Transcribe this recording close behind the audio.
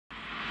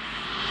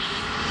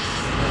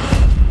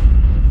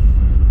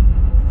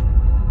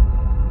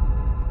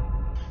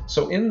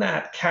So in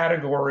that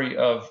category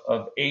of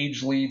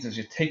age leads, as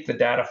you take the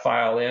data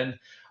file in,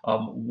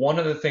 one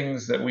of the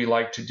things that we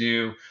like to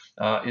do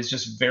is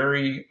just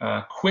very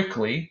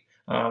quickly,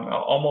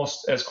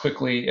 almost as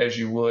quickly as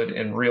you would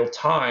in real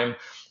time,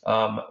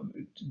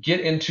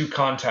 get into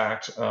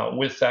contact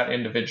with that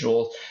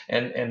individual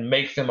and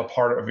make them a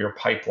part of your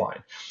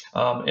pipeline.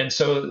 And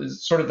so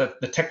sort of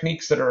the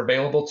techniques that are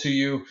available to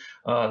you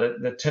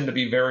that tend to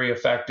be very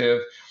effective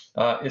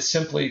is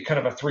simply kind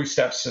of a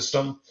three-step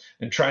system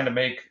and trying to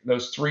make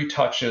those three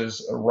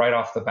touches right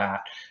off the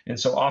bat. And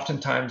so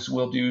oftentimes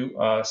we'll do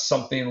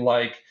something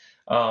like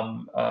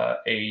an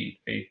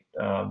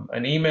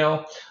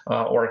email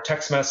or a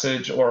text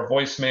message or a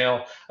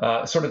voicemail.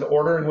 Sort of the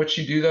order in which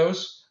you do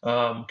those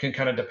can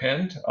kind of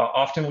depend.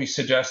 Often we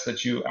suggest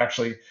that you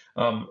actually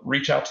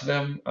reach out to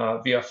them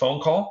via phone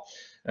call,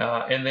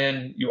 and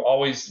then you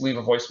always leave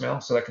a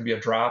voicemail. So that can be a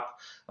drop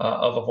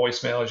of a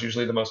voicemail is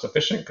usually the most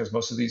efficient because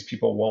most of these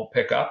people won't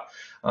pick up.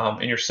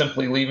 And you're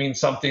simply leaving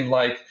something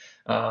like,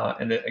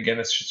 and again,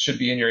 this should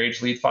be in your age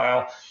lead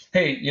file.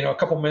 Hey, a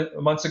couple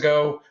months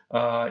ago,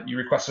 you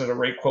requested a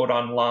rate quote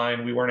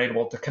online. We weren't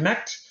able to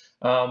connect.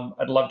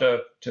 I'd love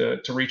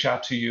to reach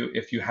out to you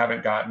if you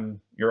haven't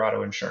gotten your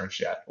auto insurance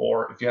yet,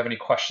 or if you have any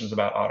questions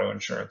about auto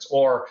insurance,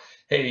 or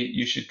hey,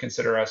 you should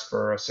consider us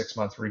for a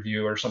 6-month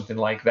review or something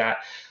like that.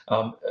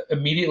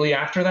 Immediately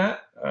after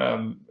that,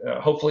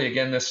 hopefully,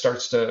 again, this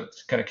starts to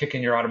kind of kick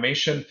in your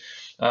automation,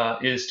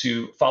 is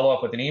to follow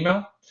up with an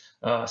email.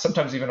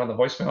 Sometimes even on the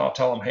voicemail, I'll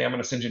tell them, hey, I'm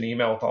going to send you an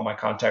email with all my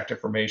contact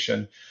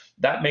information.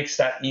 That makes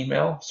that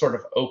email sort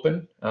of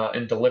open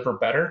and deliver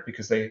better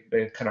because they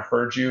kind of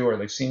heard you or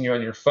they've seen you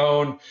on your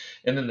phone.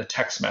 And then the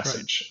text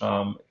message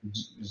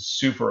is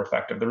super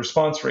effective. The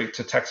response rate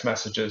to text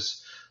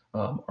messages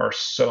are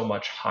so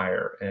much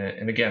higher.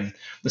 And again,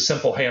 the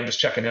simple, hey, I'm just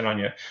checking in on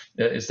you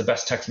is the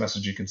best text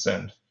message you can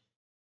send.